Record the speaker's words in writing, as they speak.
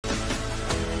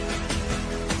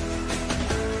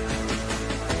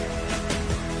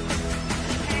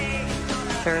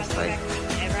Seriously.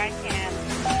 Whenever I can.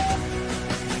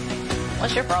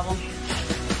 What's your problem?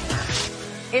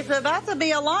 It's about to be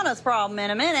Alana's problem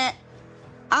in a minute.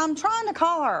 I'm trying to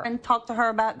call her and talk to her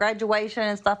about graduation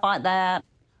and stuff like that.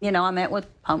 You know, I met with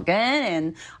Pumpkin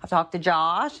and I talked to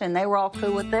Josh and they were all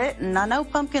cool with it. And I know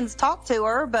Pumpkin's talked to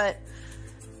her, but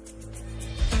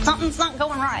Something's not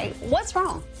going right. What's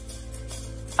wrong?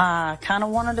 I kind of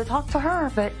wanted to talk to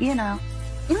her, but you know.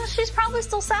 Well, she's probably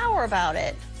still sour about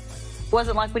it.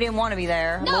 Wasn't like we didn't want to be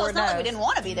there. No, Lord it's not like we knows. didn't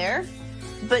want to be there.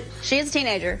 But she is a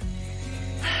teenager.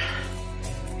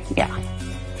 Yeah.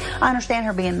 I understand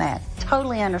her being mad.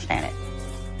 Totally understand it.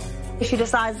 If she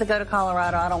decides to go to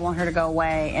Colorado, I don't want her to go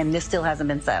away, and this still hasn't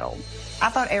been settled. I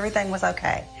thought everything was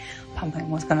okay. Pumpkin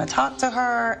was going to talk to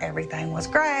her. Everything was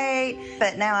great.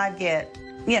 But now I get,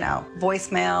 you know,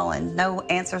 voicemail and no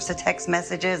answers to text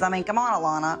messages. I mean, come on,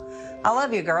 Alana. I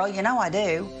love you, girl. You know I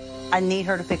do. I need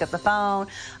her to pick up the phone.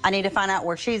 I need to find out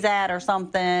where she's at or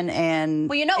something, and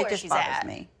Well, you know it where just she's bothers at.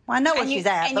 me. Well, I know where she's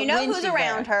at, and but you know when who's she's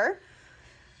around there. her.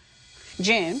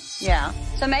 June. Yeah.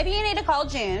 So maybe you need to call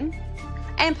June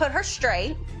and put her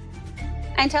straight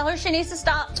and tell her she needs to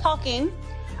stop talking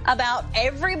about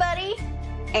everybody,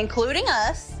 including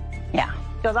us. Yeah.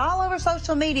 Because all over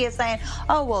social media saying,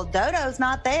 oh, well, Dodo's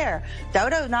not there.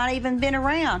 Dodo's not even been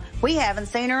around. We haven't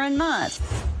seen her in months.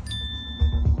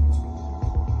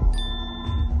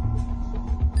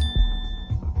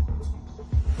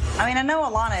 I mean, I know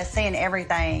Alana is seeing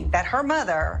everything that her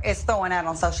mother is throwing out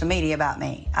on social media about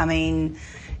me. I mean,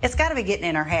 it's got to be getting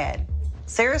in her head.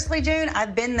 Seriously, June,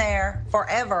 I've been there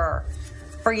forever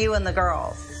for you and the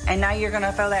girls. And now you're going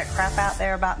to throw that crap out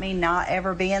there about me not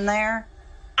ever being there?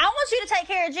 I want you to take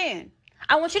care of June.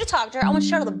 I want you to talk to her. I want you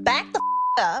to tell her to back the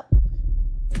up,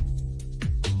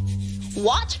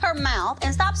 watch her mouth,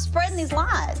 and stop spreading these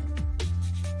lies.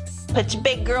 Put your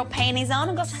big girl panties on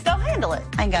and go handle it.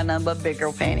 I ain't got nothing but big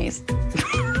girl panties.